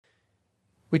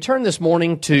We turn this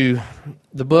morning to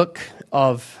the book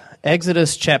of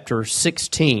Exodus chapter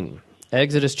 16.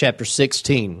 Exodus chapter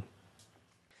 16.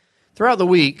 Throughout the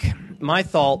week, my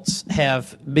thoughts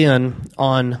have been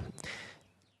on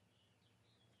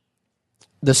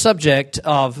the subject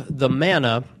of the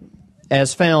manna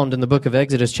as found in the book of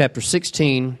Exodus chapter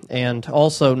 16 and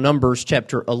also Numbers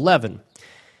chapter 11.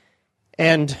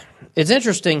 And it's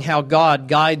interesting how God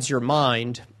guides your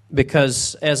mind,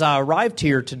 because as I arrived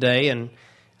here today and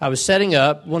I was setting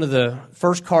up, one of the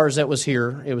first cars that was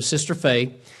here, it was Sister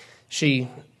Faye. She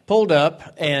pulled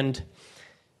up and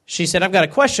she said, "I've got a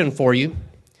question for you."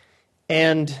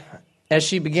 And as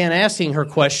she began asking her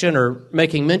question or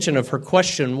making mention of her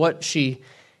question, what she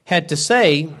had to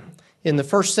say in the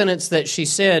first sentence that she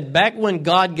said, back when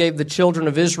God gave the children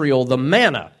of Israel the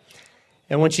manna.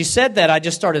 And when she said that, I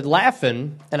just started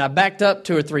laughing, and I backed up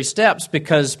 2 or 3 steps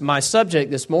because my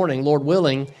subject this morning, Lord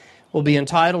willing,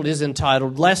 is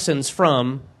entitled Lessons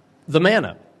from the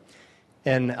Manna.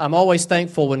 And I'm always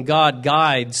thankful when God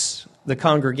guides the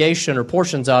congregation or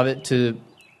portions of it to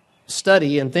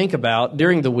study and think about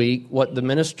during the week what the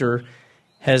minister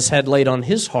has had laid on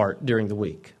his heart during the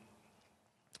week.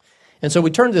 And so we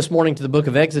turn this morning to the book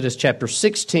of Exodus chapter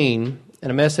 16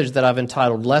 and a message that I've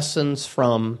entitled Lessons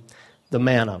from the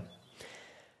Manna.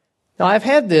 Now, I've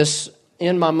had this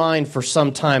in my mind for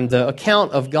some time, the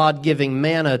account of God giving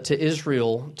manna to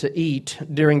Israel to eat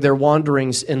during their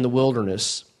wanderings in the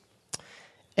wilderness.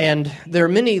 And there are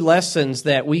many lessons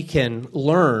that we can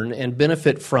learn and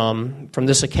benefit from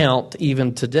this account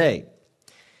even today.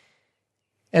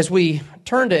 As we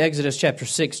turn to Exodus chapter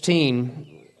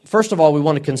 16, first of all, we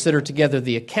want to consider together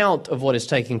the account of what is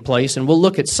taking place, and we'll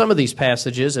look at some of these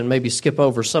passages and maybe skip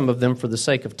over some of them for the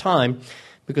sake of time,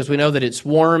 because we know that it's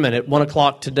warm, and at 1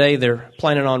 o'clock today they're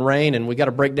planning on rain, and we got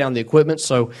to break down the equipment,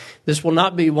 so this will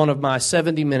not be one of my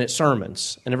 70-minute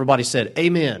sermons. And everybody said,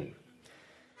 "Amen."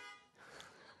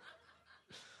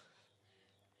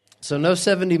 So no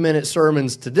 70-minute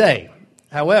sermons today.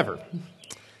 However,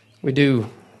 we do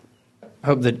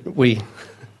hope that we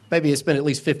maybe spend at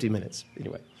least 50 minutes.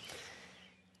 Anyway.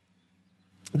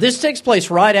 This takes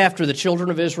place right after the children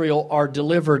of Israel are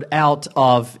delivered out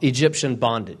of Egyptian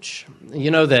bondage. You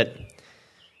know that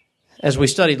as we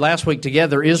studied last week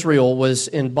together, Israel was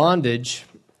in bondage,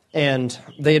 and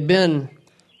they had been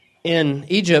in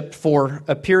Egypt for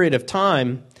a period of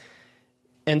time.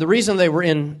 And the reason they were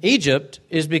in Egypt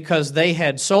is because they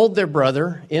had sold their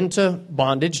brother into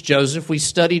bondage, Joseph. We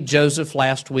studied Joseph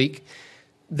last week.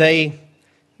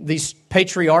 These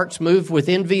patriarchs moved with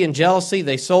envy and jealousy.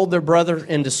 They sold their brother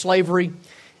into slavery.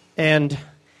 And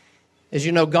as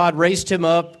you know, God raised him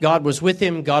up. God was with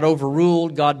him. God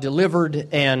overruled. God delivered.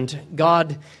 And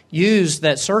God used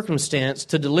that circumstance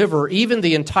to deliver even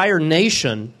the entire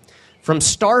nation from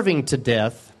starving to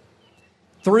death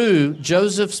through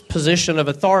Joseph's position of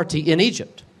authority in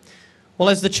Egypt. Well,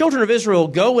 as the children of Israel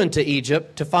go into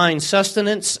Egypt to find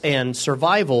sustenance and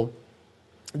survival,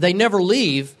 they never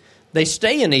leave. They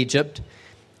stay in Egypt,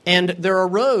 and there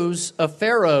arose a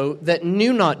Pharaoh that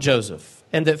knew not Joseph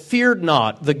and that feared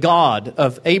not the God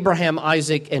of Abraham,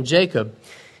 Isaac, and Jacob.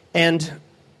 And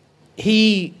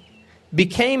he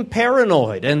became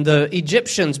paranoid, and the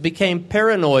Egyptians became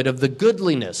paranoid of the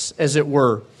goodliness, as it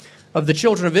were, of the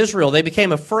children of Israel. They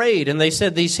became afraid, and they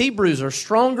said, "These Hebrews are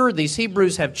stronger. These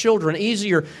Hebrews have children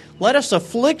easier. Let us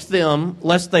afflict them,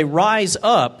 lest they rise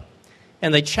up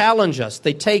and they challenge us.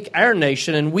 They take our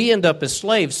nation, and we end up as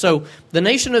slaves." So the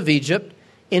nation of Egypt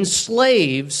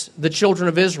enslaves the children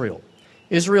of Israel.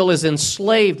 Israel is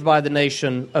enslaved by the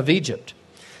nation of Egypt.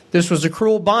 This was a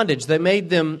cruel bondage. They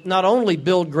made them not only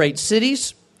build great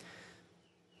cities,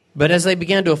 but as they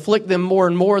began to afflict them more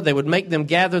and more, they would make them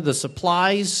gather the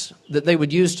supplies that they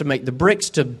would use to make the bricks,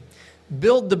 to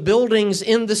build the buildings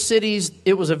in the cities.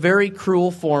 It was a very cruel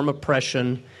form of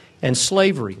oppression and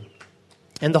slavery.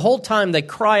 And the whole time they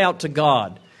cry out to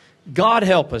God, "God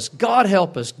help us, God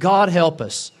help us, God help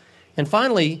us." And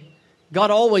finally, God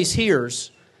always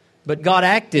hears, but God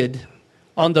acted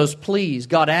on those pleas.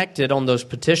 God acted on those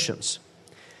petitions.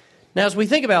 Now, as we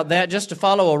think about that, just to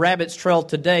follow a rabbit's trail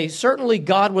today, certainly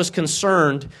God was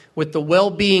concerned with the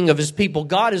well-being of his people.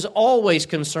 God is always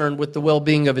concerned with the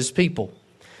well-being of his people.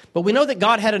 But we know that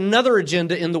God had another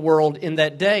agenda in the world in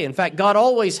that day. In fact, God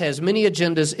always has many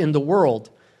agendas in the world.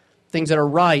 Things that are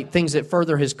right, things that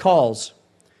further his cause.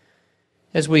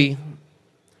 As we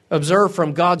observe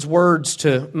from God's words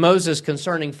to Moses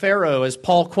concerning Pharaoh, as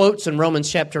Paul quotes in Romans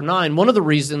chapter 9, one of the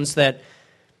reasons that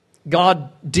God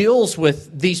deals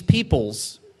with these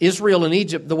peoples, Israel and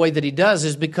Egypt, the way that he does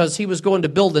is because he was going to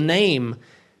build a name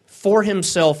for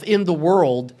himself in the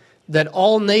world that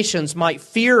all nations might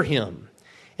fear him.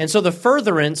 And so the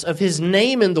furtherance of his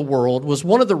name in the world was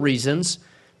one of the reasons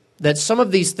that some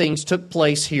of these things took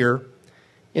place here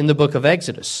in the book of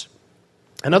Exodus.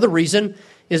 Another reason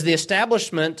is the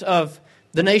establishment of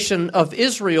the nation of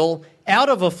Israel out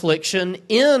of affliction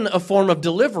in a form of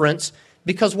deliverance,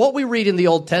 because what we read in the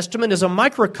Old Testament is a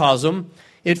microcosm.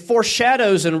 It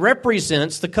foreshadows and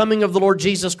represents the coming of the Lord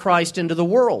Jesus Christ into the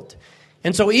world.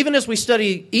 And so even as we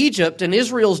study Egypt and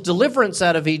Israel's deliverance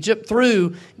out of Egypt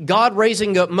through God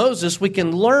raising up Moses, we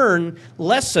can learn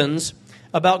lessons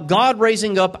about God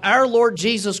raising up our Lord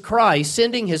Jesus Christ,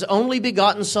 sending his only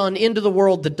begotten Son into the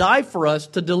world to die for us,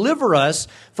 to deliver us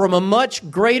from a much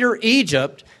greater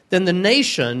Egypt than the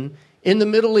nation in the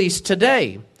Middle East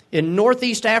today, in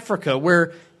northeast Africa,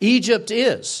 where Egypt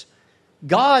is.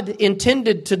 God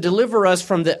intended to deliver us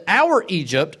from our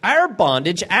Egypt, our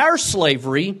bondage, our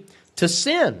slavery to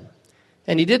sin.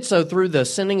 And he did so through the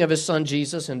sending of his Son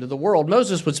Jesus into the world.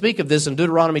 Moses would speak of this in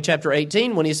Deuteronomy chapter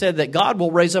 18 when he said that God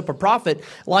will raise up a prophet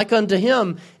like unto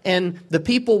him, and the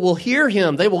people will hear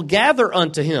him. They will gather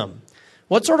unto him.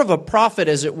 What sort of a prophet,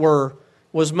 as it were,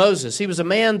 was Moses? He was a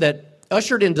man that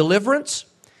ushered in deliverance,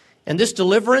 and this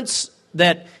deliverance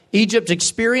that Egypt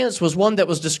experienced was one that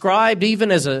was described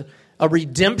even as a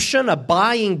redemption, a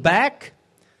buying back.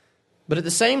 But at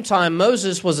the same time,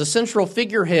 Moses was a central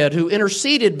figurehead who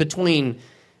interceded between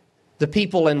the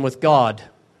people and with God.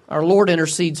 Our Lord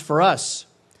intercedes for us.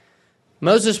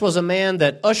 Moses was a man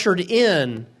that ushered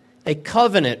in a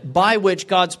covenant by which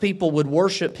God's people would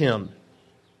worship him.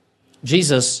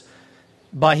 Jesus,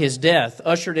 by his death,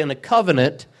 ushered in a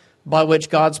covenant by which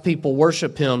God's people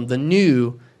worship him, the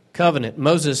new covenant.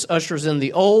 Moses ushers in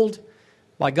the old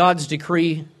by God's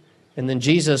decree, and then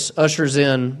Jesus ushers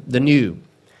in the new.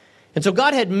 And so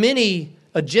God had many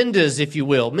agendas, if you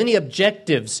will, many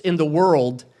objectives in the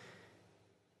world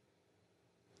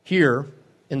here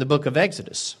in the book of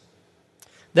Exodus.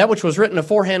 That which was written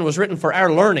aforehand was written for our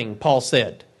learning, Paul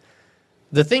said.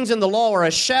 The things in the law are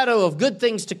a shadow of good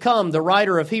things to come, the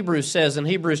writer of Hebrews says in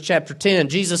Hebrews chapter 10.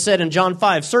 Jesus said in John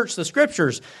 5, search the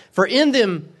scriptures, for in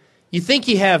them you think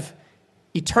ye have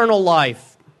eternal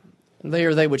life, and they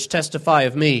are they which testify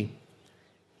of me.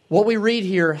 What we read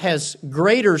here has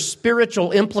greater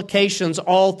spiritual implications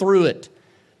all through it.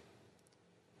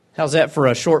 How's that for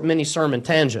a short mini-sermon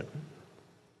tangent?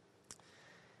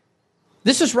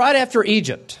 This is right after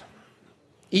Egypt.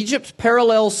 Egypt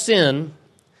parallels sin.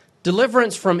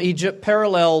 Deliverance from Egypt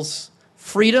parallels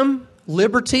freedom,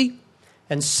 liberty,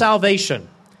 and salvation.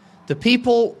 The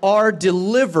people are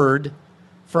delivered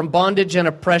from bondage and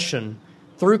oppression.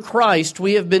 Through Christ,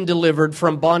 we have been delivered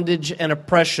from bondage and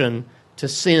oppression to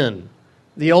sin.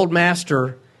 The old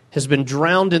master has been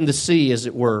drowned in the sea, as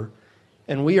it were,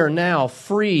 and we are now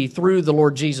free through the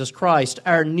Lord Jesus Christ,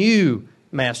 our new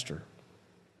master.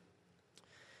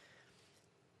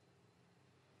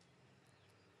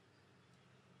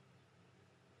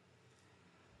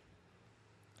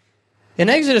 In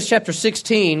Exodus chapter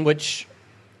 16, which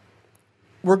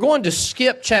we're going to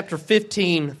skip chapter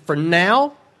 15 for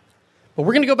now, but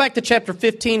we're going to go back to chapter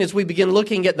 15 as we begin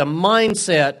looking at the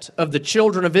mindset of the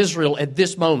children of Israel at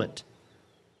this moment.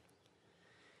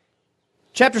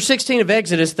 Chapter 16 of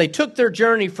Exodus, they took their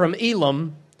journey from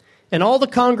Elim, and all the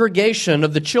congregation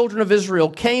of the children of Israel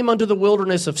came unto the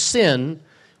wilderness of Sin,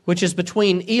 which is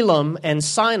between Elim and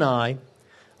Sinai,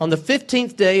 on the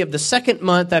 15th day of the second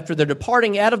month after their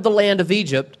departing out of the land of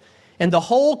Egypt, and the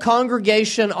whole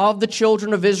congregation of the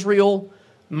children of Israel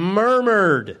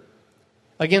murmured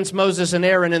against Moses and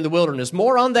Aaron in the wilderness.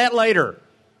 More on that later.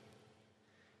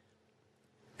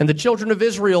 And the children of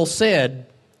Israel said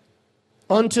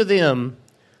unto them,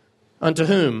 unto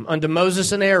whom? Unto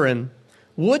Moses and Aaron,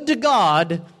 would to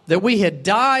God that we had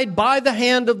died by the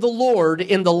hand of the Lord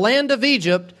in the land of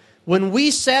Egypt, when we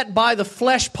sat by the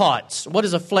flesh pots. What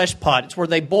is a flesh pot? It's where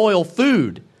they boil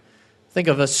food. Think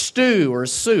of a stew or a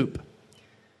soup.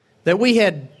 That we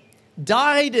had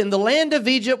died in the land of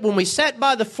Egypt when we sat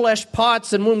by the flesh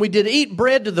pots, and when we did eat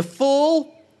bread to the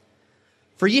full.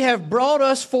 For ye have brought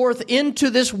us forth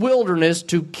into this wilderness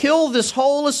to kill this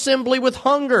whole assembly with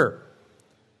hunger.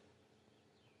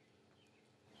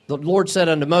 The Lord said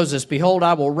unto Moses, behold,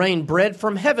 I will rain bread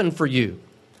from heaven for you.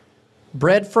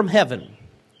 Bread from heaven.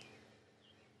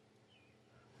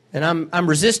 And I'm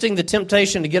resisting the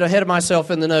temptation to get ahead of myself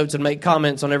in the notes and make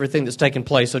comments on everything that's taken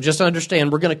place. So just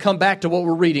understand, we're going to come back to what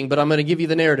we're reading, but I'm going to give you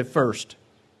the narrative first.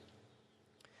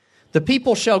 The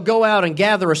people shall go out and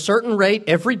gather a certain rate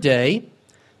every day,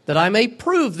 that I may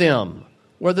prove them,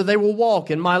 whether they will walk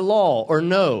in my law or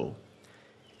no.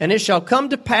 And it shall come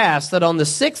to pass that on the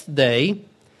 6th day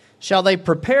shall they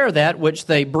prepare that which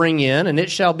they bring in, and it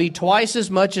shall be twice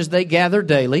as much as they gather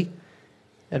daily.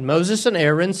 And Moses and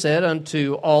Aaron said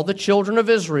unto all the children of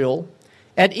Israel,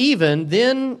 At even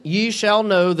then ye shall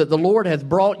know that the Lord hath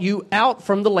brought you out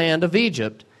from the land of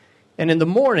Egypt. And in the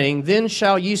morning then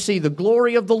shall ye see the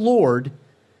glory of the Lord,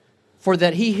 for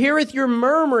that he heareth your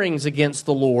murmurings against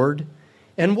the Lord.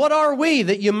 And what are we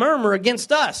that you murmur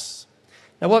against us?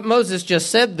 Now what Moses just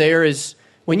said there is,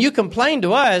 when you complain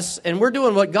to us and we're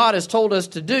doing what God has told us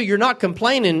to do, you're not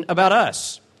complaining about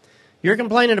us. You're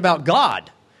complaining about God,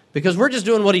 because we're just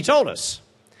doing what he told us.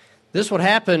 This would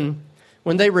happen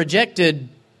when they rejected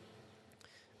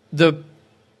the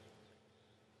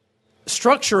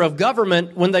structure of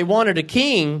government when they wanted a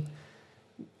king.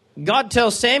 God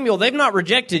tells Samuel, they've not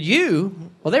rejected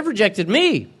you. Well, they've rejected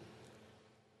me.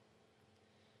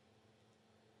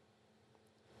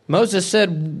 Moses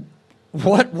said,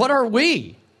 What are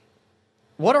we?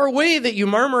 What are we that you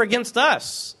murmur against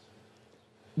us?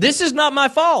 This is not my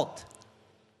fault.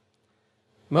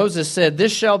 Moses said,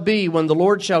 This shall be when the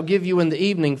Lord shall give you in the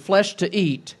evening flesh to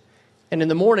eat, and in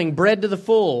the morning bread to the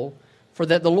full, for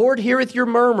that the Lord heareth your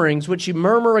murmurings, which you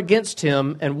murmur against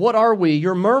him. And what are we?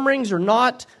 Your murmurings are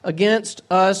not against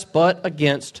us, but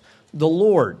against the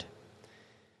Lord.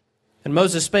 And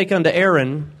Moses spake unto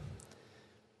Aaron,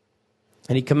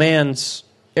 and he commands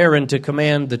Aaron to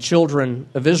command the children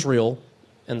of Israel,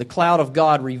 and the cloud of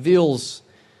God reveals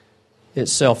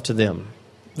itself to them.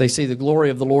 They see the glory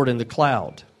of the Lord in the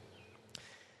cloud.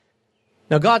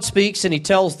 Now God speaks, and he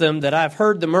tells them that I've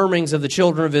heard the murmurings of the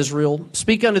children of Israel.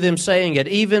 Speak unto them, saying, At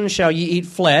even shall ye eat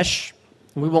flesh.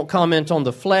 We won't comment on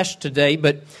the flesh today,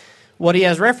 but what he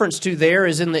has reference to there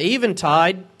is in the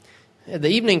eventide, at the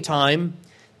evening time,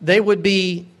 they would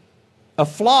be, a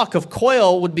flock of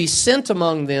quail would be sent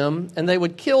among them, and they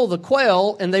would kill the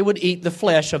quail, and they would eat the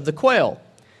flesh of the quail.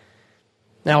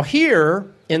 Now here,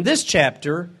 in this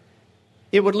chapter,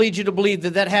 it would lead you to believe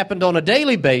that that happened on a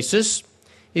daily basis.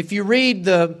 If you read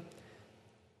the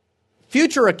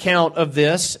future account of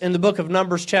this in the book of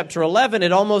Numbers chapter 11,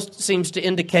 it almost seems to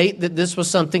indicate that this was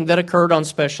something that occurred on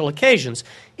special occasions.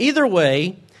 Either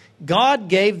way, God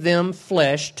gave them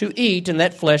flesh to eat, and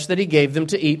that flesh that he gave them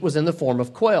to eat was in the form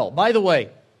of quail. By the way,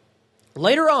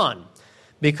 later on,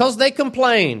 because they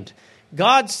complained,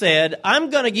 God said, I'm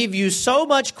going to give you so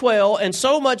much quail and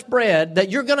so much bread that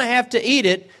you're going to have to eat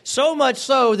it, so much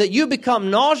so that you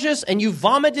become nauseous and you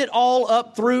vomit it all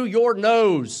up through your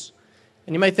nose.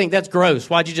 And you may think that's gross.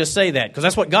 Why'd you just say that? Because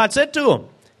that's what God said to them.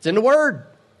 It's in the Word.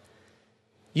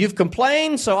 You've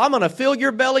complained, so I'm going to fill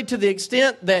your belly to the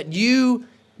extent that you,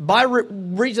 by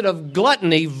reason of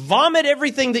gluttony, vomit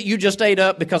everything that you just ate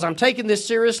up, because I'm taking this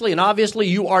seriously, and obviously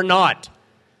you are not.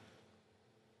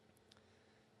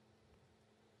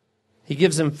 He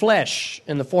gives them flesh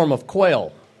in the form of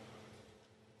quail.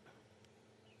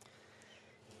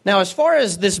 Now, as far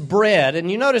as this bread,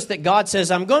 and you notice that God says,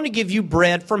 I'm going to give you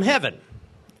bread from heaven.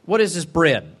 What is this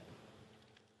bread?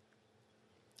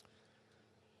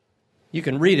 You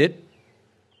can read it.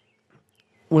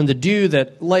 When the dew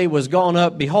that lay was gone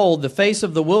up, behold, the face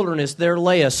of the wilderness, there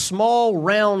lay a small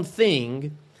round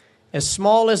thing, as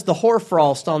small as the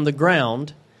hoarfrost on the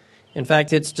ground. In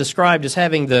fact, it's described as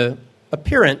having the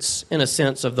appearance, in a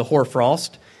sense, of the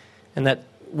hoarfrost. And that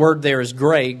word there is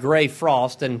gray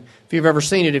frost. And if you've ever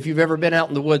seen it, if you've ever been out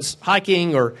in the woods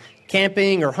hiking or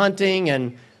camping or hunting,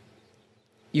 and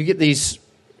you get these,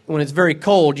 when it's very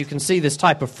cold, you can see this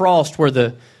type of frost where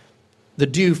the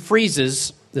dew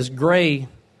freezes, this gray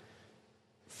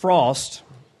frost.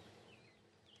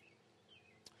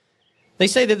 They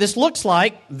say that this looks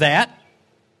like that.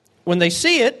 When they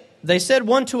see it, they said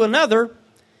one to another,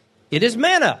 It is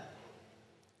manna.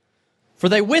 For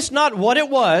they wist not what it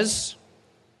was.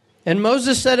 And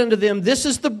Moses said unto them, This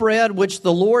is the bread which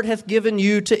the Lord hath given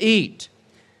you to eat.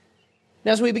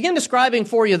 Now, as we begin describing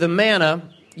for you the manna,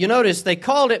 you notice they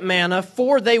called it manna,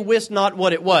 for they wist not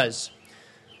what it was.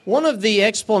 One of the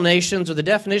explanations or the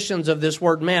definitions of this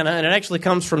word manna, and it actually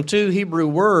comes from two Hebrew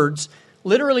words,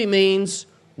 literally means,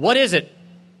 what is it?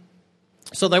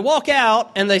 So they walk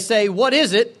out and they say, what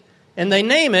is it? And they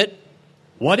name it,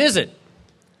 what is it?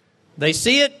 They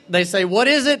see it, they say, what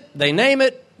is it? They name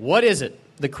it, what is it?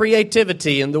 The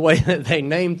creativity in the way that they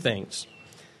name things.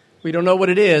 We don't know what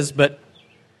it is, but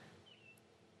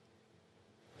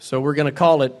so we're going to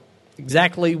call it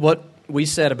exactly what we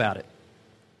said about it.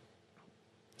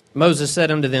 Moses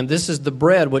said unto them, This is the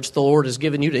bread which the Lord has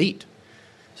given you to eat.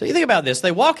 So you think about this.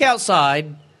 They walk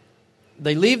outside,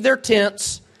 they leave their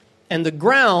tents, and the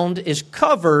ground is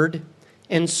covered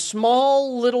in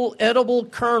small little edible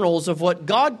kernels of what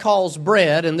God calls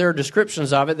bread, and there are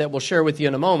descriptions of it that we'll share with you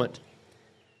in a moment.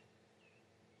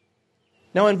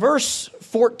 Now in verse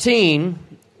 14,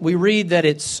 we read that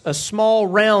it's a small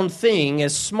round thing,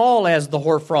 as small as the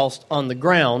hoarfrost on the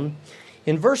ground.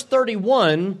 In verse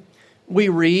 31, we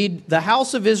read, the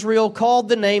house of Israel called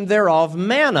the name thereof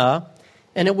manna,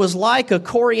 and it was like a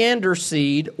coriander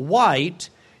seed, white,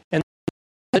 and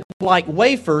like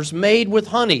wafers made with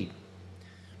honey.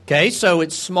 Okay, so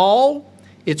it's small,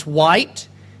 it's white.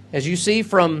 As you see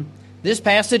from this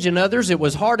passage and others, it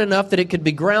was hard enough that it could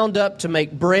be ground up to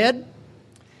make bread.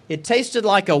 It tasted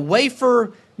like a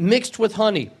wafer mixed with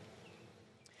honey.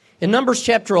 In Numbers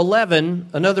chapter 11,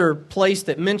 another place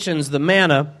that mentions the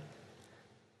manna,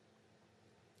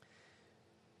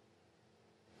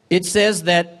 it says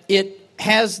that it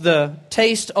has the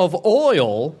taste of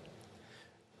oil,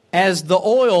 as the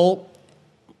oil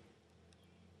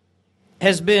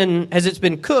as it's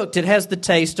been cooked, it has the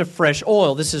taste of fresh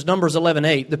oil. This is Numbers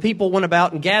 11:8. The people went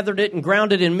about and gathered it and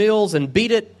ground it in mills and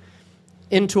beat it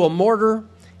into a mortar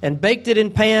and baked it in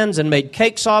pans and made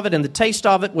cakes of it, and the taste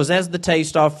of it was as the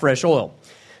taste of fresh oil.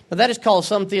 Now that has caused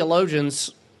some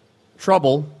theologians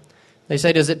trouble. They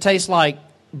say, does it taste like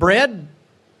bread?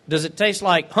 Does it taste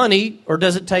like honey? Or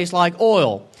does it taste like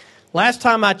oil? Last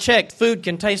time I checked, food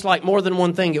can taste like more than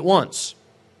one thing at once.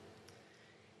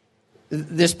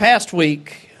 This past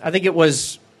week, I think it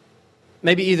was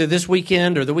maybe either this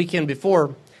weekend or the weekend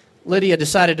before, Lydia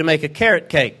decided to make a carrot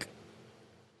cake.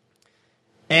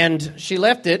 And she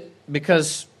left it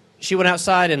because she went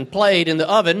outside and played in the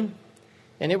oven,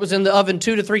 and it was in the oven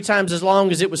 2 to 3 times as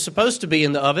long as it was supposed to be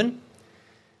in the oven.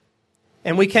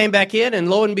 And we came back in, and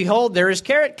lo and behold, there is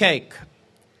carrot cake.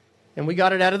 And we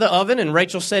got it out of the oven, and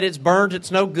Rachel said, it's burnt,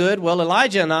 it's no good. Well,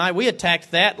 Elijah and I, we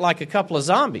attacked that like a couple of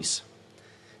zombies.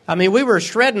 I mean, we were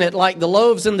shredding it like the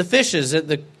loaves and the fishes at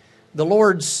the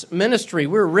Lord's ministry.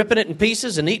 We were ripping it in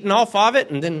pieces and eating off of it,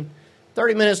 and then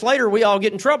 30 minutes later, we all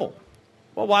get in trouble.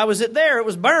 Well, why was it there? It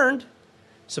was burned,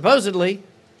 supposedly.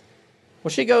 Well,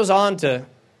 she goes on to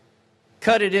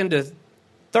cut it into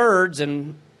thirds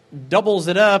and doubles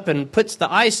it up and puts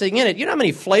the icing in it. You know how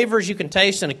many flavors you can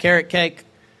taste in a carrot cake?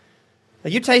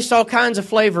 You taste all kinds of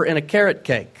flavor in a carrot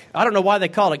cake. I don't know why they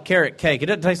call it carrot cake. It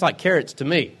doesn't taste like carrots to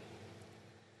me.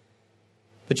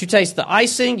 But you taste the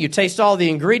icing, you taste all the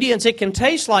ingredients. It can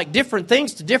taste like different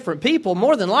things to different people.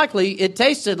 More than likely, it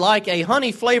tasted like a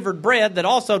honey-flavored bread that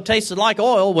also tasted like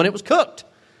oil when it was cooked.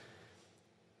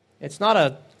 It's not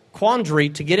a quandary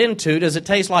to get into. Does it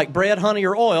taste like bread, honey,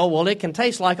 or oil? Well, it can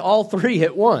taste like all three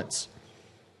at once.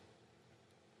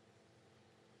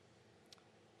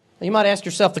 You might ask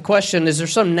yourself the question, is there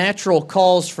some natural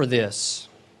cause for this?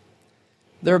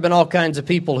 There have been all kinds of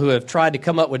people who have tried to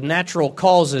come up with natural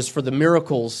causes for the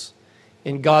miracles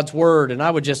in God's Word, and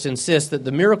I would just insist that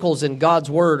the miracles in God's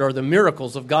Word are the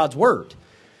miracles of God's Word.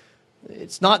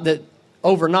 It's not that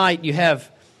overnight you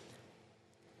have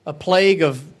a plague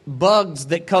of bugs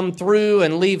that come through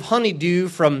and leave honeydew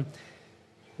from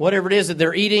whatever it is that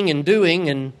they're eating and doing,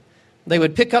 and they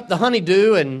would pick up the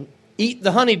honeydew and eat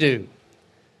the honeydew.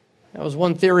 That was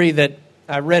one theory that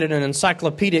I read in an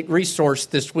encyclopedic resource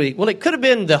this week. Well, it could have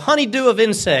been the honeydew of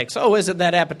insects. Oh, isn't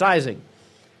that appetizing?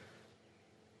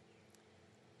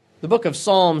 The book of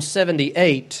Psalm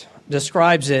 78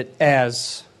 describes it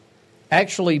as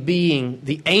actually being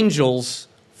the angel's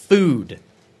food.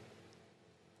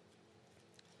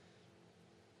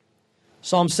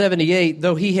 Psalm 78,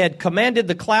 though he had commanded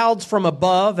the clouds from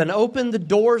above and opened the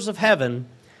doors of heaven,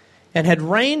 and had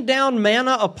rained down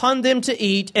manna upon them to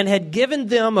eat, and had given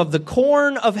them of the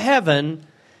corn of heaven,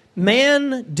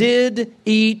 man did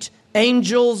eat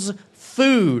angels'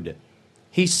 food.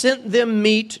 He sent them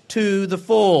meat to the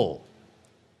full.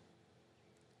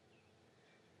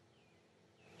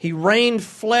 He rained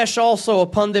flesh also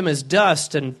upon them as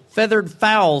dust, and feathered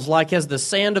fowls like as the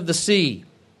sand of the sea.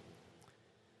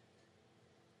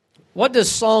 What does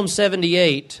Psalm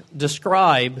 78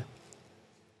 describe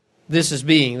this as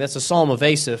being? That's a psalm of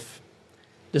Asaph.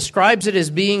 Describes it as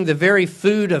being the very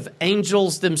food of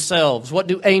angels themselves. What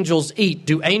do angels eat?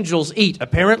 Do angels eat?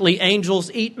 Apparently angels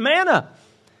eat manna.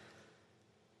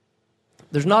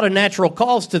 There's not a natural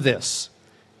cause to this.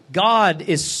 God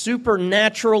is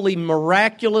supernaturally,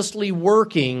 miraculously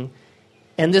working,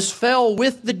 and this fell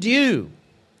with the dew.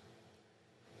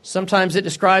 Sometimes it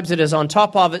describes it as on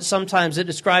top of it. Sometimes it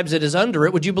describes it as under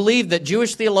it. Would you believe that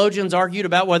Jewish theologians argued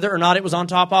about whether or not it was on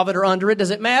top of it or under it? Does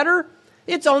it matter?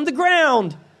 It's on the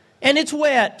ground, and it's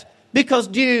wet because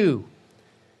dew.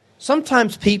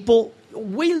 Sometimes people,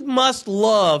 we must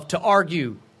love to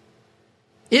argue.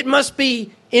 It must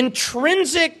be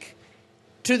intrinsic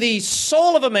to the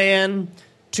soul of a man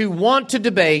to want to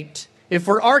debate if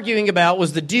we're arguing about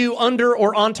was the dew under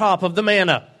or on top of the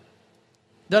manna.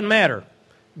 Doesn't matter.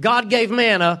 God gave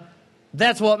manna.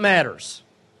 That's what matters.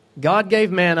 God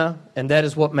gave manna, and that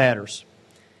is what matters.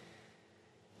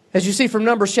 As you see from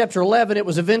Numbers chapter 11, it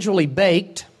was eventually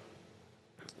baked.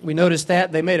 We noticed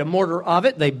that. They made a mortar of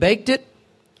it. They baked it.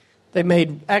 They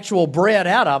made actual bread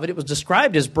out of it. It was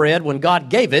described as bread when God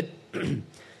gave it.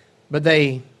 But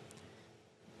they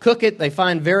cook it. They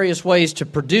find various ways to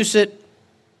produce it.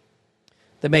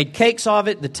 They made cakes of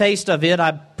it. The taste of it,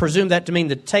 I presume that to mean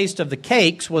the taste of the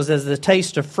cakes was as the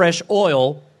taste of fresh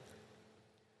oil.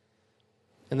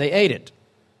 And they ate it.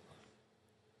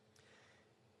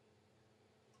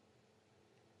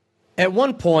 At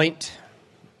one point,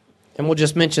 and we'll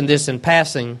just mention this in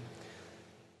passing,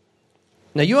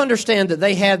 now you understand that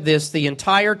they had this the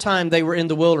entire time they were in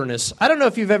the wilderness. I don't know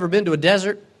if you've ever been to a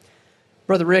desert.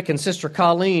 Brother Rick and Sister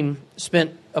Colleen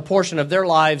spent a portion of their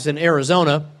lives in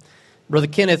Arizona. Brother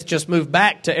Kenneth just moved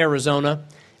back to Arizona.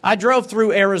 I drove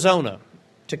through Arizona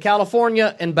to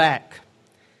California and back.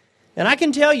 And I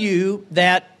can tell you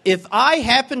that if I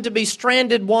happened to be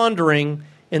stranded wandering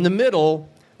in the middle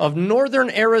of northern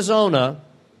Arizona,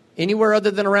 anywhere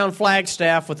other than around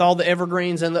Flagstaff with all the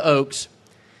evergreens and the oaks,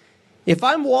 if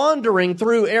I'm wandering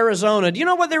through Arizona, do you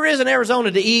know what there is in Arizona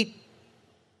to eat?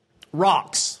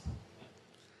 Rocks.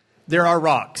 There are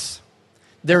rocks.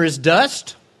 There is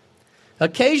dust.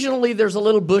 Occasionally there's a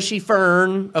little bushy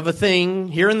fern of a thing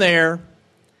here and there.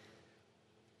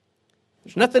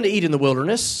 There's nothing to eat in the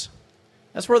wilderness.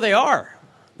 That's where they are.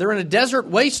 They're in a desert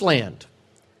wasteland.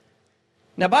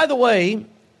 Now, by the way,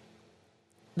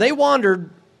 they wandered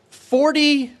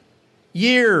 40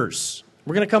 years.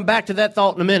 We're going to come back to that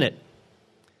thought in a minute.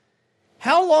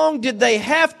 How long did they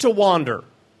have to wander?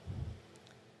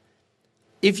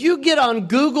 If you get on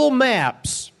Google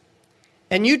Maps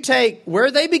and you take where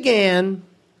they began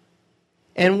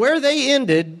and where they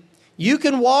ended, you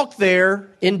can walk there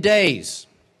in days.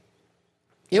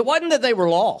 It wasn't that they were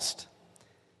lost.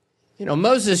 You know,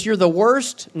 Moses, you're the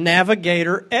worst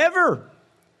navigator ever.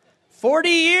 40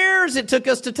 years it took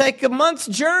us to take a month's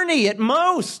journey at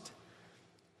most.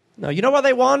 Now, you know why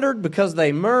they wandered? Because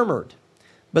they murmured.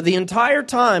 But the entire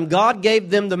time God gave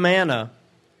them the manna,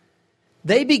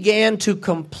 they began to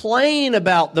complain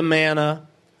about the manna,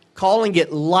 calling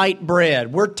it light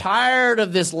bread. We're tired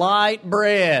of this light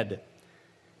bread.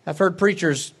 I've heard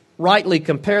preachers rightly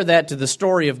compare that to the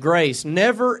story of grace.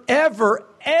 Never, ever,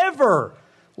 ever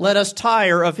let us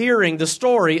tire of hearing the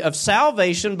story of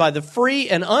salvation by the free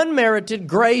and unmerited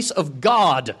grace of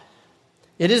God.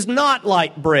 It is not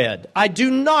light bread. I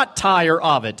do not tire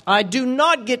of it. I do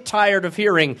not get tired of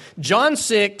hearing John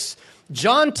 6,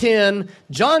 John 10,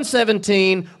 John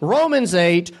 17, Romans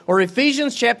 8, or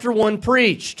Ephesians chapter 1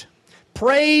 preached.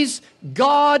 Praise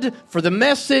God for the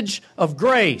message of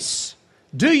grace.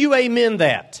 Do you amen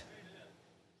that?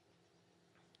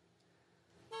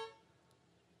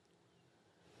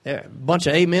 Yeah, a bunch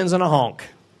of amens and a honk.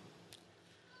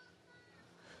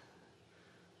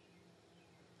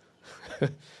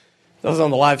 Those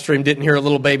on the live stream didn't hear a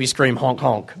little baby scream, honk,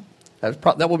 honk.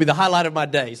 That will be the highlight of my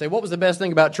day. Say, what was the best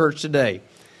thing about church today?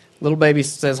 Little baby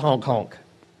says, honk, honk.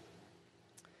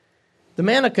 The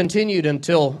manna continued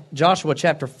until Joshua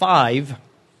chapter 5.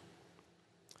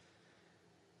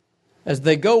 As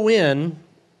they go in,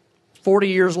 40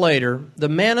 years later, the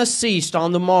manna ceased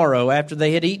on the morrow after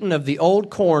they had eaten of the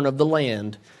old corn of the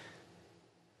land.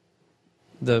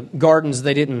 The gardens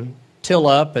they didn't till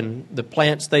up, and the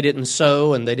plants they didn't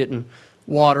sow, and they didn't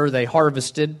water. They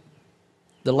harvested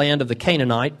the land of the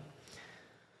Canaanite.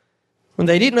 When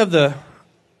they'd eaten of the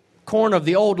corn of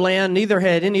the old land, neither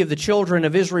had any of the children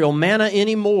of Israel manna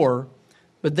anymore,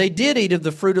 but they did eat of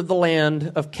the fruit of the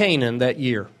land of Canaan that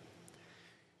year.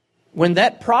 When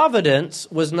that providence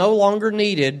was no longer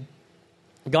needed,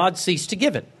 God ceased to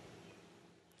give it.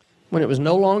 When it was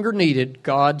no longer needed,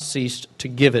 God ceased to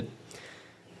give it.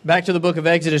 Back to the book of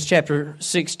Exodus chapter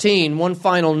 16, one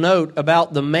final note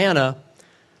about the manna.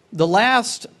 The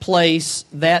last place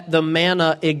that the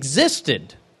manna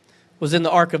existed was in the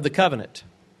Ark of the Covenant.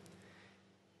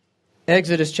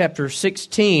 Exodus chapter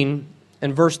 16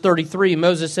 and verse 33,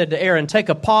 Moses said to Aaron, "Take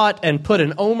a pot and put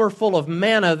an omer full of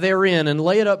manna therein and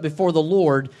lay it up before the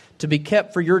Lord to be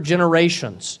kept for your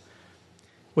generations."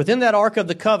 Within that Ark of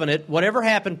the Covenant, whatever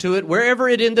happened to it, wherever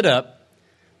it ended up,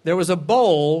 there was a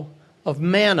bowl of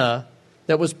manna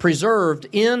that was preserved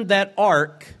in that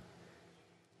ark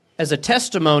as a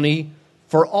testimony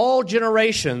for all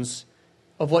generations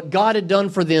of what God had done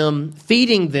for them,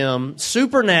 feeding them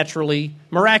supernaturally,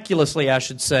 miraculously, I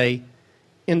should say,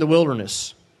 in the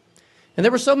wilderness. And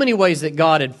there were so many ways that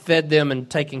God had fed them and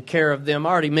taken care of them. I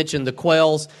already mentioned the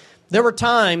quails. There were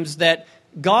times that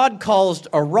God caused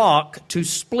a rock to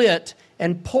split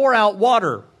and pour out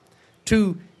water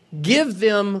to give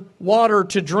them water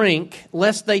to drink,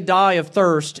 lest they die of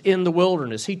thirst in the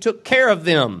wilderness. He took care of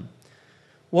them.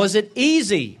 Was it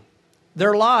easy,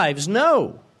 their lives?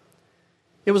 No.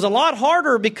 It was a lot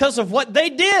harder because of what they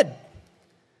did.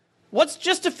 What's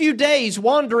just a few days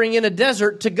wandering in a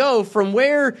desert to go from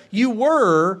where you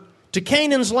were to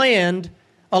Canaan's land,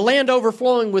 a land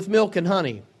overflowing with milk and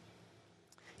honey?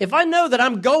 If I know that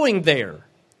I'm going there,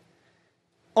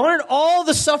 aren't all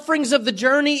the sufferings of the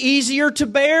journey easier to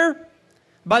bear?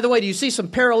 By the way, do you see some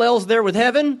parallels there with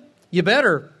heaven? You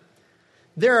better.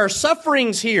 There are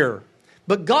sufferings here,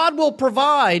 but God will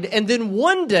provide, and then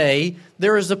one day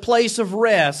there is a place of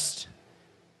rest.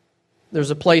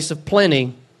 There's a place of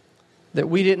plenty that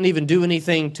we didn't even do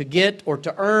anything to get or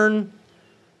to earn.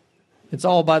 It's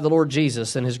all by the Lord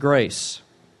Jesus and His grace.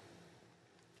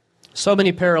 So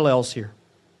many parallels here.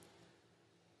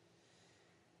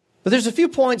 But there's a few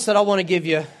points that I want to give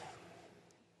you,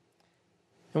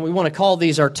 and we want to call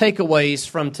these our takeaways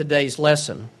from today's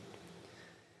lesson.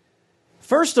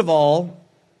 First of all,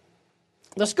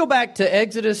 let's go back to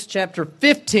Exodus chapter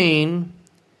 15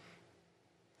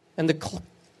 and the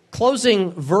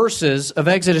closing verses of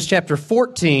Exodus chapter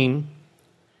 14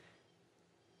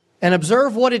 and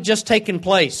observe what had just taken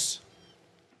place.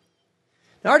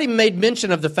 I already made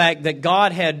mention of the fact that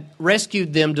God had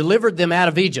rescued them, delivered them out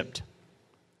of Egypt.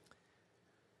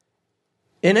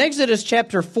 In Exodus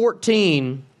chapter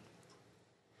 14,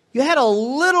 you had a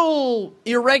little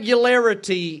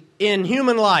irregularity in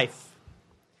human life.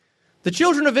 The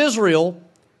children of Israel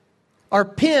are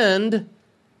pinned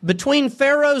between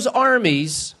Pharaoh's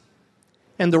armies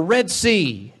and the Red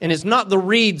Sea. And it's not the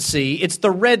Reed Sea, it's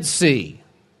the Red Sea.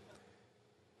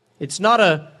 It's not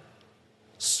a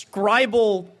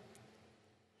scribal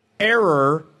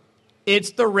error,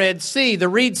 it's the Red Sea. The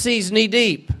Reed Sea's knee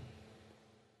deep.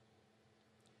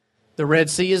 The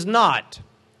Red Sea is not.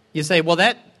 You say, well,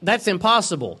 that's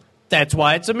impossible. That's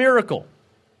why it's a miracle.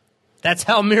 That's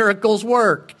how miracles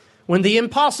work. When the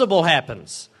impossible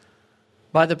happens,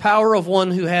 by the power of one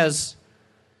who has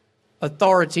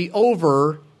authority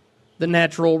over the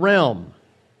natural realm.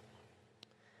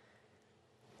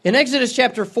 In Exodus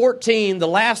chapter 14, the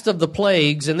last of the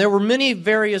plagues, and there were many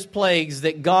various plagues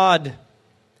that God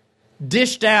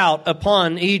dished out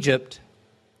upon Egypt,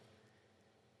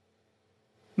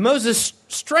 Moses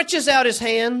stretches out his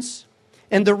hands,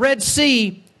 and the Red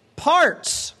Sea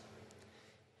parts.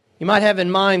 You might have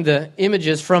in mind the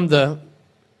images from the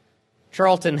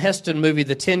Charlton Heston movie,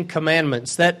 The 10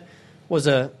 Commandments. That was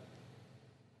a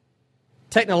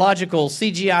technological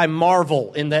CGI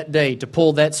marvel in that day to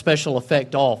pull that special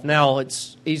effect off. Now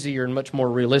it's easier and much more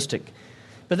realistic.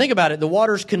 But think about it. The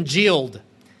waters congealed.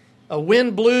 A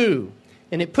wind blew,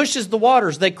 and it pushes the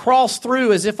waters. They cross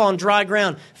through as if on dry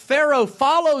ground. Pharaoh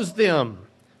follows them.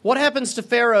 What happens to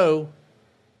Pharaoh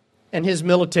and his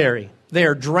military? They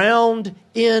are drowned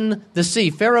in the sea.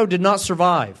 Pharaoh did not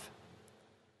survive.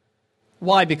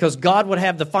 Why? Because God would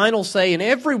have the final say in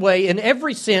every way, in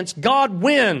every sense. God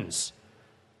wins.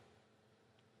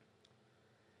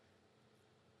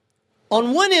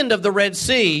 On one end of the Red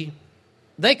Sea,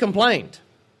 they complained.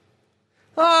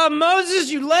 Oh, Moses,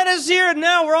 you led us here, and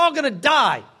now we're all going to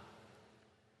die.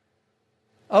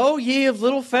 Oh, ye of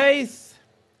little faith.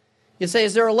 You say,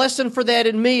 is there a lesson for that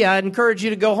in me? I'd encourage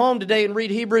you to go home today and read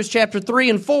Hebrews chapter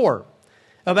 3 and 4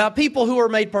 about people who are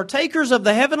made partakers of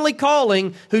the heavenly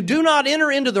calling, who do not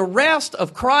enter into the rest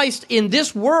of Christ in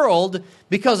this world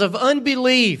because of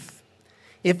unbelief.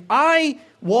 If I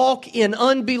walk in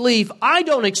unbelief, I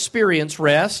don't experience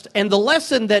rest. And the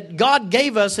lesson that God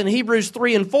gave us in Hebrews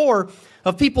 3 and 4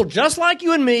 of people just like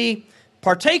you and me,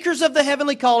 partakers of the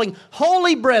heavenly calling,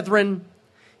 holy brethren,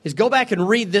 is go back and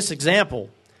read this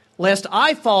example, lest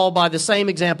I fall by the same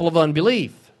example of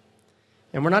unbelief.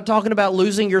 And we're not talking about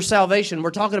losing your salvation.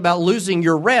 We're talking about losing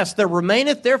your rest. There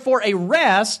remaineth therefore a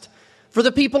rest for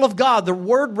the people of God. The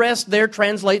word rest there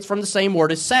translates from the same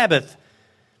word as Sabbath.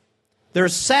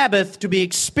 There's Sabbath to be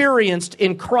experienced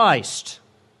in Christ.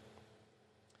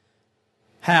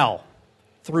 How?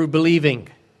 Through believing.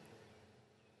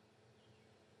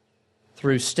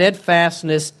 Through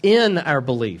steadfastness in our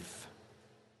belief.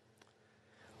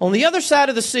 On the other side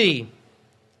of the sea,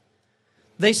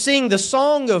 they sing the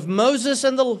song of Moses,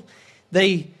 and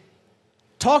they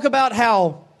talk about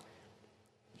how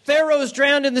Pharaoh is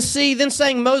drowned in the sea. Then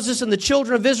sang Moses and the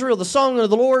children of Israel the song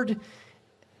of the Lord,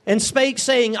 and spake,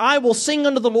 saying, I will sing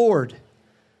unto the Lord,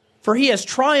 for he has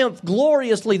triumphed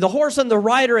gloriously. The horse and the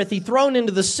rider hath he thrown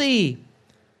into the sea.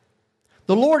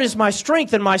 The Lord is my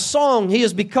strength and my song. He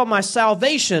has become my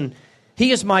salvation.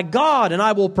 He is my God, and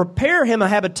I will prepare him a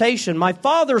habitation, my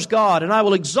father's God, and I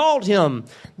will exalt him.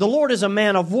 The Lord is a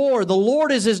man of war. The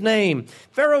Lord is his name.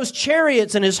 Pharaoh's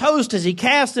chariots and his host as he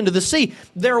cast into the sea.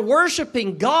 They're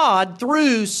worshiping God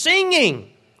through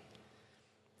singing.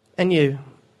 And you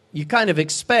kind of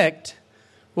expect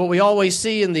what we always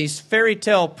see in these fairy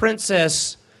tale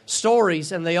princess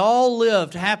stories, and they all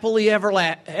lived happily ever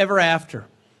after.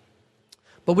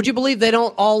 But would you believe they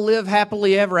don't all live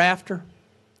happily ever after?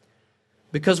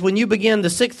 Because when you begin the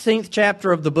 16th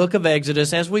chapter of the book of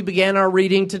Exodus, as we began our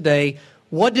reading today,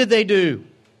 what did they do?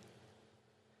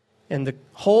 And the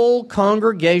whole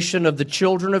congregation of the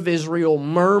children of Israel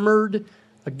murmured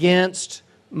against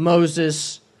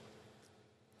Moses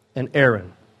and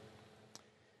Aaron.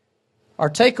 Our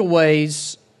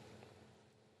takeaways,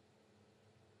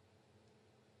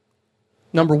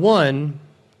 number one,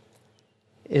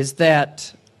 is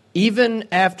that even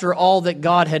after all that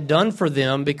God had done for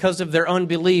them, because of their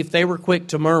unbelief, they were quick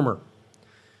to murmur.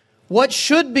 What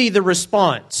should be the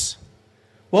response?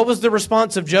 What was the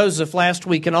response of Joseph last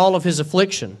week in all of his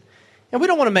affliction? And we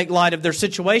don't want to make light of their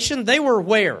situation. They were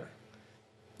where?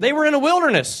 They were in a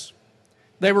wilderness.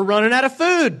 They were running out of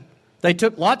food. They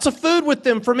took lots of food with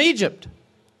them from Egypt.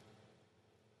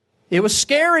 It was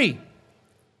scary.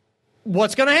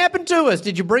 What's going to happen to us?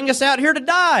 Did you bring us out here to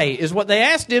die? Is what they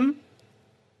asked him.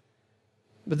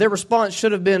 But their response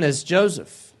should have been as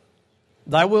Joseph.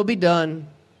 Thy will be done.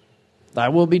 Thy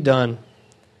will be done.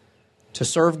 To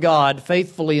serve God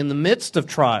faithfully in the midst of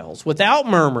trials, without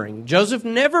murmuring. Joseph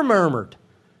never murmured.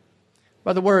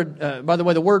 By the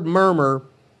way, the word murmur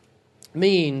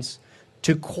means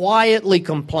to quietly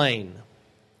complain.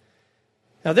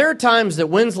 Now, there are times that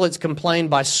Winslets complain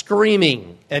by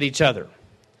screaming at each other.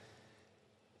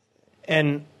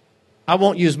 And I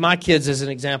won't use my kids as an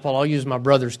example. I'll use my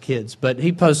brother's kids. But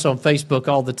he posts on Facebook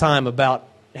all the time about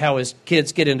how his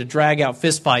kids get into drag-out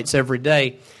fistfights every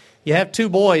day. You have two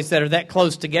boys that are that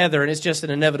close together, and it's just an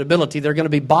inevitability. They're going to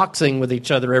be boxing with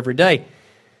each other every day.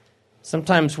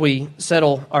 Sometimes we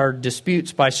settle our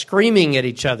disputes by screaming at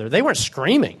each other. They weren't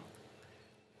screaming.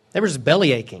 They were just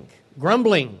belly aching,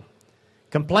 grumbling,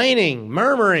 complaining,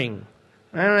 murmuring.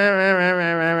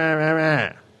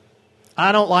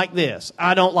 I don't like this.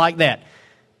 I don't like that.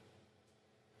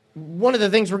 One of the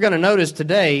things we're going to notice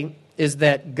today is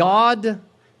that God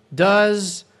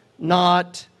does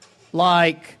not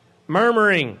like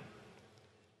murmuring.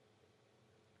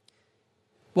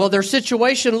 Well, their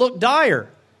situation looked dire.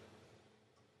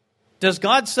 Does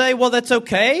God say, well, that's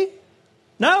okay?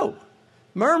 No.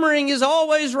 Murmuring is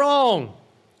always wrong.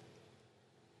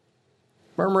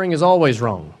 Murmuring is always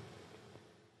wrong.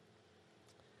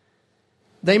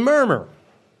 They murmur.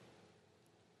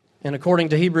 And according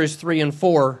to Hebrews 3 and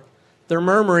 4, their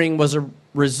murmuring was a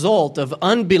result of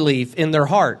unbelief in their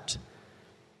heart.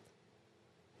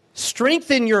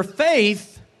 Strengthen your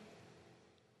faith,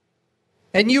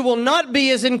 and you will not be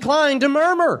as inclined to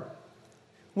murmur.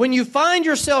 When you find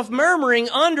yourself murmuring,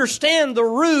 understand the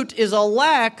root is a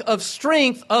lack of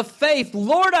strength of faith.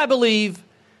 Lord, I believe,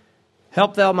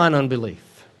 help thou mine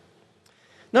unbelief.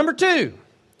 Number 2,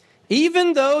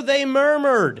 even though they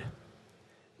murmured,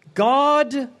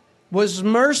 God was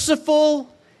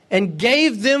merciful and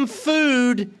gave them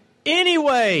food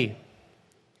anyway.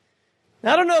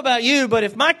 Now, I don't know about you, but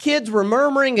if my kids were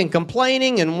murmuring and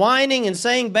complaining and whining and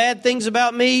saying bad things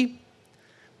about me,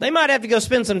 they might have to go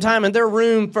spend some time in their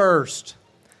room first.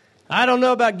 I don't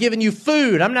know about giving you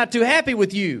food. I'm not too happy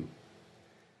with you.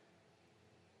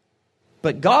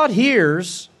 But God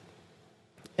hears,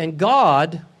 and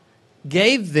God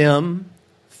gave them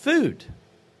food.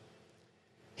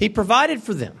 He provided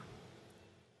for them.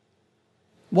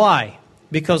 Why?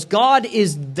 Because God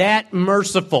is that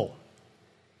merciful.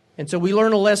 And so we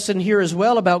learn a lesson here as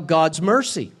well about God's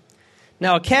mercy.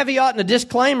 Now, a caveat and a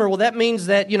disclaimer, well, that means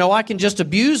that, I can just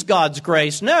abuse God's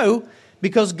grace. No,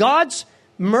 because God's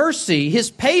mercy,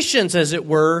 His patience, as it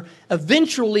were,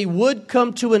 eventually would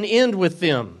come to an end with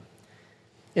them.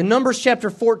 In Numbers chapter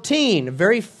 14, a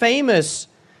very famous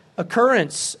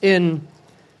occurrence in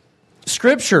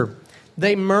Scripture,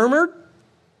 they murmured,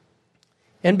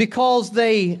 and because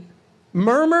they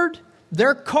murmured,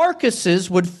 their carcasses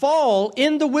would fall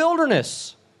in the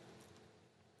wilderness.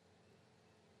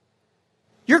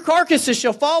 Your carcasses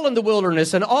shall fall in the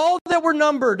wilderness, and all that were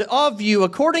numbered of you,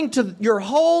 according to your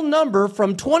whole number,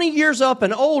 from 20 years up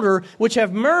and older, which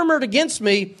have murmured against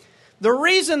me. The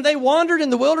reason they wandered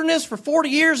in the wilderness for 40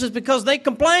 years is because they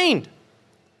complained.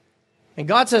 And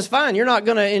God says, fine, you're not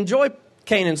going to enjoy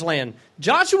Canaan's land.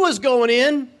 Joshua's going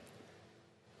in.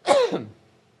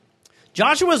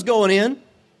 Joshua's going in.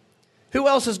 Who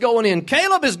else is going in?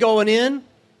 Caleb is going in.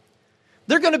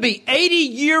 They're going to be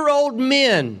 80-year-old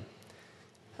men.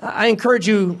 I encourage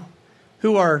you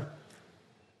who are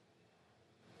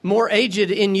more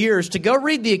aged in years to go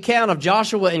read the account of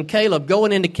Joshua and Caleb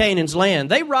going into Canaan's land.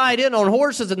 They ride in on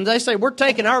horses and they say, we're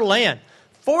taking our land.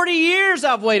 40 years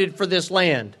I've waited for this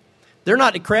land. They're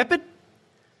not decrepit.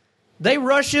 They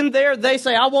rush in there. They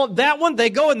say, I want that one. They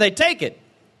go and they take it.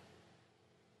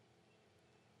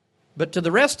 But to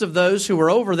the rest of those who are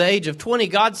over the age of 20,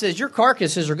 God says, your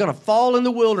carcasses are going to fall in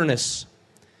the wilderness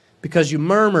because you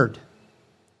murmured.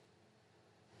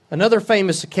 Another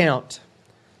famous account,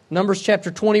 Numbers chapter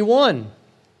 21,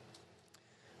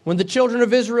 when the children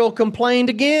of Israel complained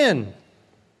again.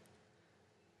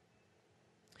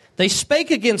 They spake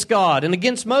against God and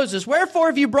against Moses. Wherefore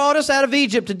have you brought us out of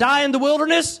Egypt to die in the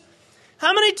wilderness?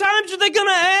 How many times are they going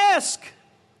to ask?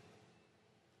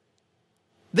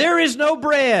 There is no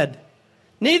bread,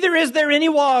 neither is there any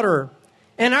water,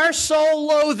 and our soul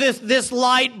loatheth this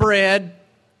light bread.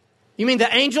 You mean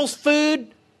the angels'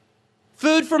 food?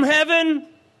 Food from heaven?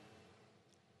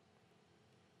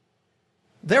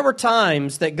 There were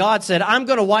times that God said, I'm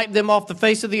going to wipe them off the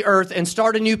face of the earth and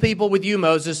start a new people with you,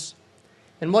 Moses.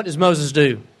 And what does Moses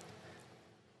do?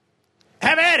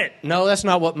 Have at it. No, that's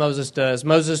not what Moses does.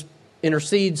 Moses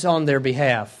intercedes on their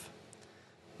behalf.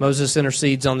 Moses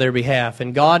intercedes on their behalf.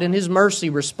 And God in His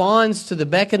mercy responds to the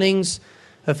beckonings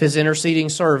of His interceding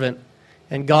servant.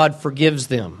 And God forgives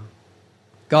them.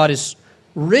 God is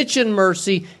rich in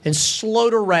mercy and slow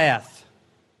to wrath.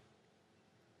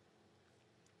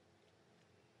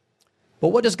 But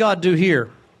what does God do here?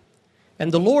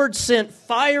 And the Lord sent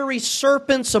fiery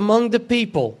serpents among the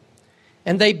people,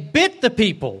 and they bit the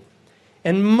people,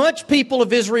 and much people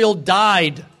of Israel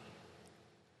died.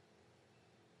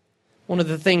 One of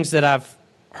the things that I've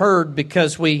heard,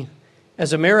 because we,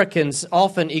 as Americans,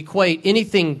 often equate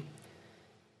anything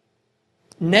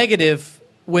negative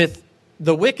with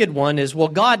the wicked one, is, well,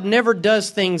 God never does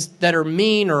things that are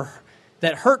mean or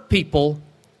that hurt people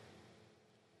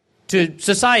to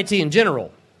society in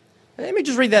general. Let me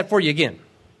just read that for you again.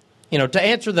 To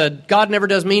answer the God never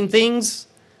does mean things,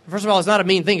 first of all, it's not a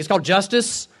mean thing. It's called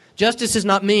justice. Justice is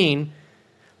not mean.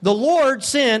 The Lord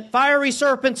sent fiery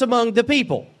serpents among the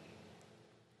people,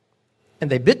 and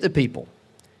they bit the people,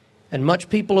 and much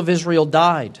people of Israel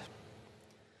died.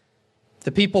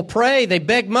 The people pray. They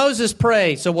beg Moses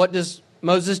pray. So what does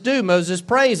Moses do? Moses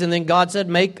prays, and then God said,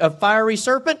 make a fiery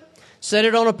serpent, set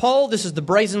it on a pole. This is the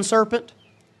brazen serpent.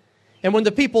 And when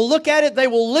the people look at it, they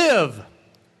will live.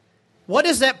 What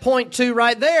does that point to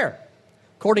right there?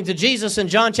 According to Jesus in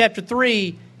John chapter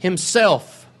 3,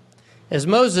 Himself. As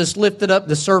Moses lifted up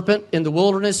the serpent in the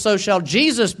wilderness, so shall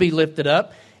Jesus be lifted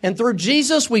up. And through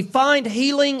Jesus we find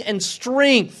healing and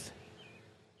strength.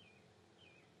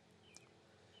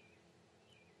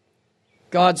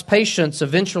 God's patience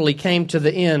eventually came to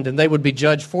the end, and they would be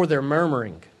judged for their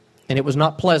murmuring. And it was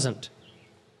not pleasant.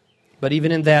 But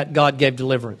even in that, God gave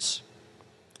deliverance.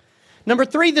 Number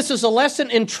 3, this is a lesson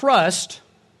in trust,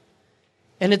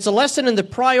 and it's a lesson in the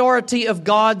priority of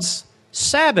God's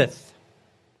Sabbath.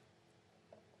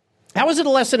 How is it a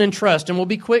lesson in trust? And we'll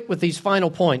be quick with these final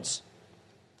points.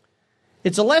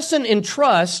 It's a lesson in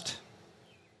trust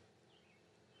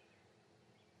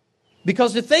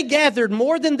because if they gathered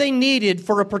more than they needed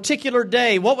for a particular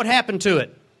day, what would happen to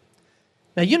it?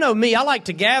 Now, you know me, I like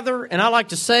to gather, and I like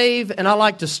to save, and I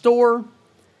like to store.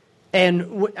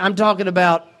 And I'm talking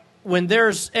about when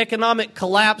there's economic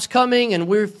collapse coming and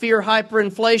we fear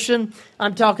hyperinflation.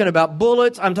 I'm talking about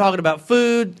bullets. I'm talking about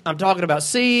food. I'm talking about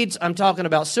seeds. I'm talking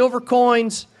about silver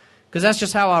coins, because that's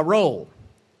just how I roll.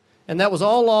 And that was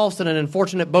all lost in an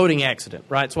unfortunate boating accident,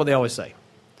 right? That's what they always say,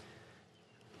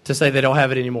 to say they don't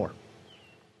have it anymore.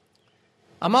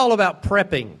 I'm all about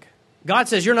prepping. God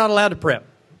says you're not allowed to prep.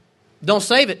 Don't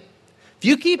save it. If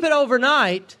you keep it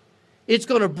overnight, it's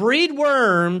going to breed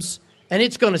worms and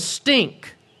it's going to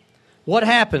stink. What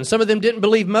happened? Some of them didn't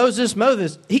believe Moses.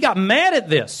 Moses, he got mad at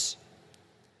this.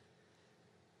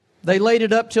 They laid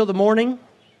it up till the morning.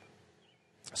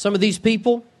 Some of these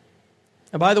people,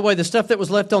 and by the way, the stuff that was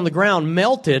left on the ground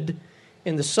melted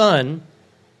in the sun.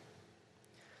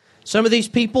 Some of these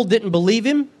people didn't believe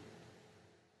him.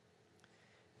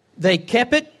 They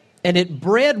kept it, and it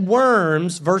bred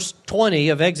worms, verse 20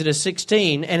 of Exodus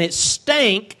 16, and it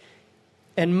stank,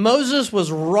 and Moses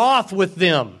was wroth with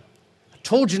them. I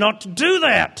told you not to do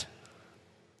that.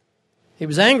 He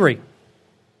was angry.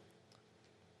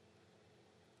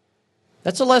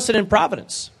 That's a lesson in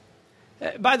providence.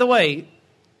 By the way,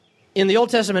 in the Old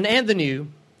Testament and the New,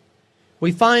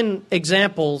 we find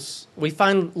examples, we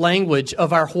find language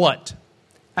of our what?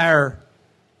 Our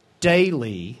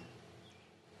daily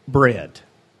bread.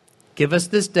 Give us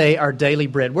this day our daily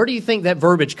bread. Where do you think that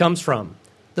verbiage comes from?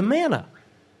 The manna.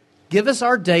 Give us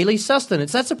our daily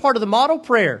sustenance. That's a part of the model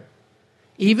prayer,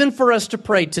 even for us to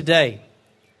pray today.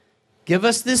 Give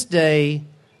us this day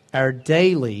our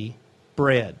daily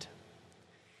bread.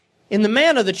 In the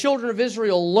manna, the children of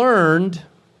Israel learned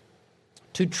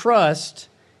to trust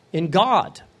in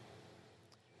God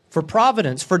for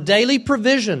providence, for daily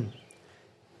provision.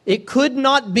 It could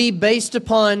not be based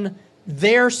upon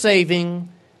their saving,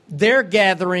 their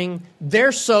gathering,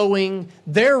 their sowing,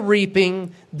 their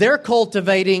reaping, their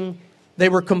cultivating. They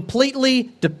were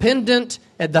completely dependent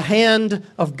at the hand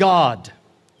of God.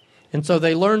 And so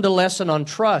they learned a lesson on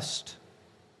trust.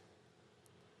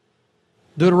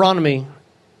 Deuteronomy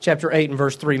chapter 8 and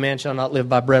verse 3, man shall not live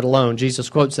by bread alone. Jesus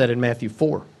quotes that in Matthew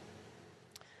 4.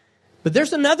 But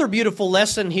there's another beautiful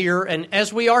lesson here, and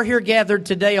as we are here gathered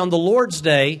today on the Lord's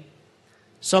Day,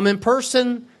 some in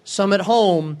person, some at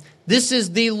home, this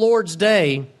is the Lord's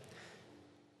Day.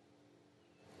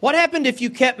 What happened if you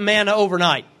kept manna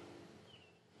overnight?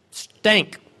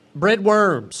 Stank, bred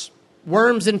worms,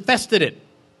 worms infested it.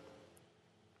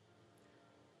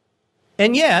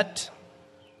 And yet,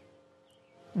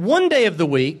 one day of the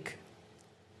week,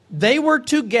 they were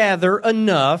to gather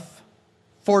enough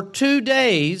for 2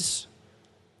 days,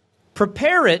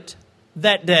 prepare it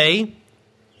that day,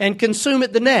 and consume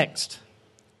it the next.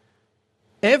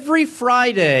 Every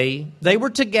Friday, they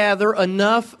were to gather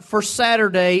enough for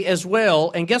Saturday as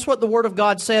well. And guess what the Word of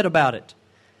God said about it?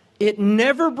 It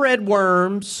never bred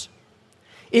worms.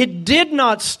 It did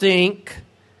not stink.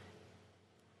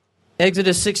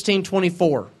 Exodus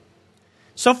 16:24.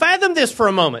 So fathom this for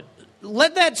a moment.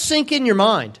 Let that sink in your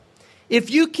mind.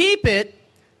 If you keep it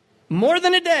more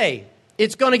than a day,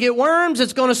 it's going to get worms,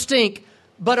 it's going to stink.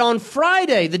 But on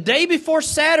Friday, the day before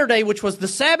Saturday, which was the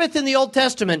Sabbath in the Old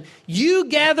Testament, you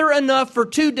gather enough for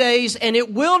 2 days and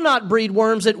it will not breed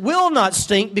worms, it will not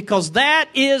stink, because that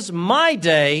is my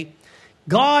day.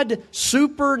 God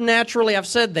supernaturally, I've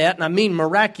said that, and I mean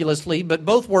miraculously, but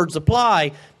both words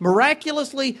apply,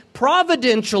 miraculously,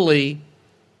 providentially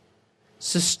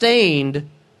sustained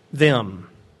them.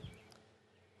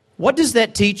 What does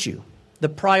that teach you? The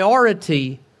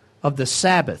priority of the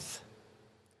Sabbath.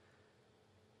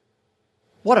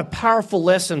 What a powerful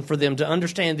lesson for them to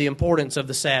understand the importance of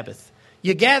the Sabbath.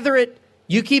 You gather it,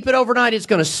 you keep it overnight, it's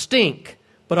going to stink.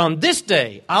 But on this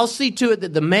day, I'll see to it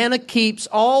that the manna keeps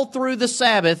all through the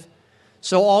Sabbath,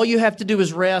 so all you have to do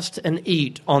is rest and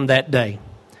eat on that day.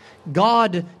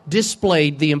 God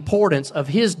displayed the importance of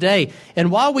His day.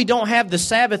 And while we don't have the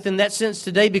Sabbath in that sense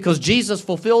today because Jesus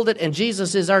fulfilled it and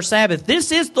Jesus is our Sabbath,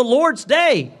 this is the Lord's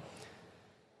day.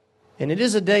 And it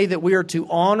is a day that we are to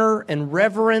honor and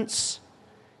reverence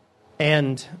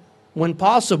and, when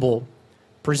possible,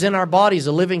 present our bodies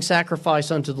a living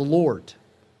sacrifice unto the Lord.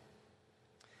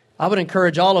 I would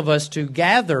encourage all of us to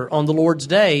gather on the Lord's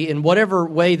day in whatever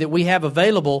way that we have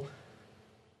available,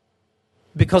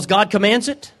 because God commands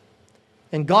it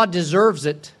and God deserves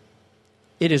it.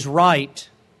 It is right.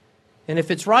 And if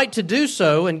it's right to do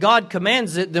so and God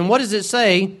commands it, then what does it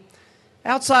say?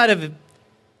 Outside of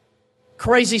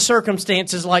crazy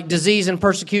circumstances like disease and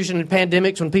persecution and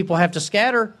pandemics when people have to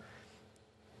scatter,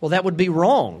 well, that would be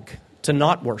wrong to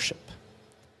not worship.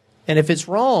 And if it's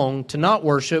wrong to not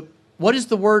worship, what is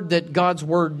the word that God's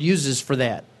Word uses for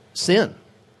that? Sin.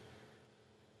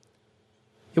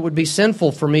 It would be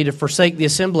sinful for me to forsake the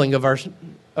assembling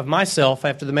of myself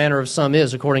after the manner of some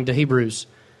is, according to Hebrews.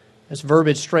 That's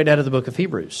verbiage straight out of the book of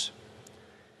Hebrews.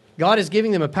 God is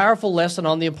giving them a powerful lesson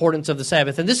on the importance of the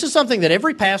Sabbath. And this is something that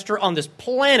every pastor on this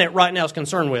planet right now is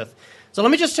concerned with. So let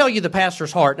me just tell you the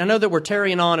pastor's heart. And I know that we're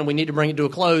tarrying on and we need to bring it to a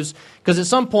close, because at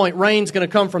some point rain's going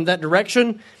to come from that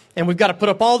direction and we've got to put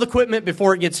up all the equipment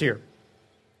before it gets here.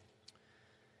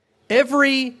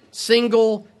 Every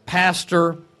single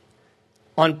pastor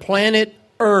on planet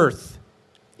Earth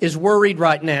is worried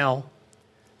right now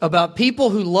about people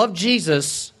who love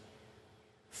Jesus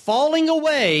falling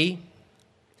away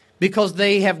because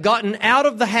they have gotten out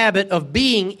of the habit of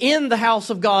being in the house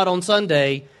of God on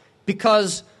Sunday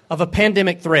because of a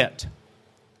pandemic threat.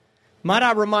 Might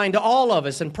I remind all of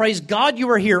us, and praise God you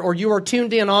are here or you are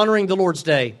tuned in honoring the Lord's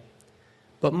Day,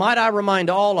 but might I remind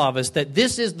all of us that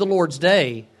this is the Lord's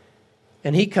Day,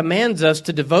 and He commands us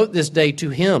to devote this day to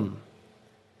Him.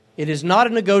 It is not a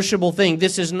negotiable thing.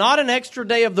 This is not an extra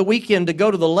day of the weekend to go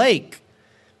to the lake,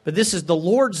 but this is the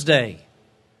Lord's Day.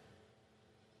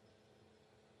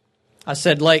 I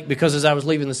said lake because as I was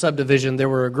leaving the subdivision, there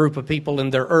were a group of people in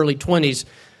their early 20s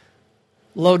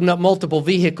loading up multiple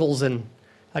vehicles, and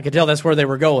I could tell that's where they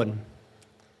were going.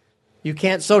 You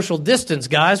can't social distance,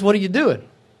 guys. What are you doing?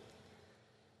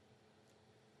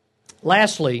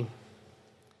 Lastly,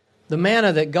 the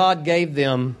manna that God gave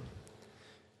them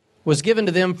was given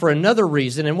to them for another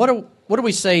reason. And what do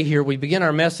we say here? We begin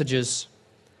our messages,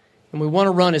 and we want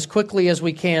to run as quickly as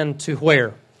we can to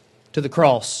where? To the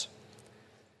cross.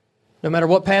 No matter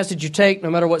what passage you take, no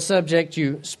matter what subject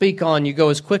you speak on, you go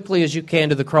as quickly as you can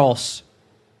to the cross.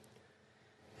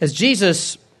 As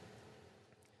Jesus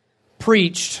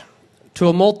preached to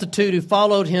a multitude who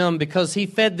followed him because he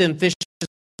fed them fish,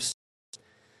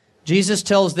 Jesus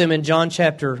tells them in John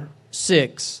chapter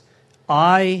 6,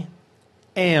 I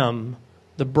am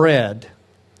the bread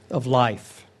of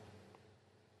life.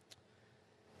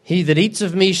 He that eats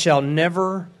of me shall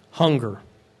never hunger.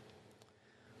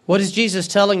 What is Jesus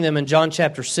telling them in John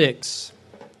chapter 6?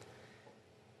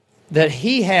 That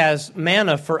he has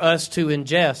manna for us to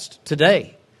ingest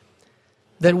today.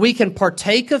 That we can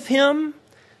partake of him,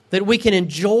 that we can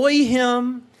enjoy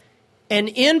him, and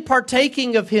in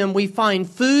partaking of him we find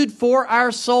food for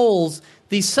our souls,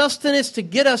 the sustenance to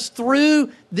get us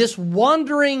through this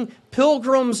wandering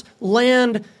pilgrim's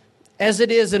land, as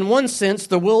it is in one sense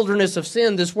the wilderness of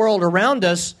sin, this world around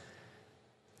us.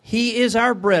 He is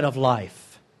our bread of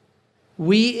life.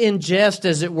 We ingest,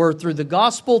 as it were, through the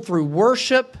gospel, through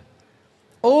worship,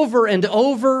 over and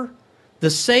over, the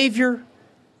Savior.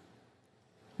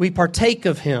 We partake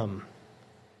of him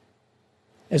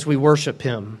as we worship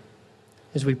him,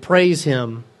 as we praise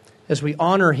him, as we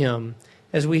honor him,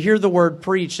 as we hear the word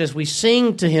preached, as we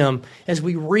sing to him, as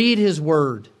we read his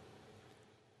word.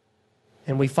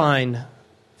 And we find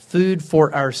food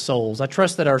for our souls. I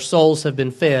trust that our souls have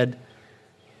been fed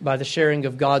by the sharing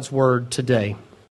of God's word today.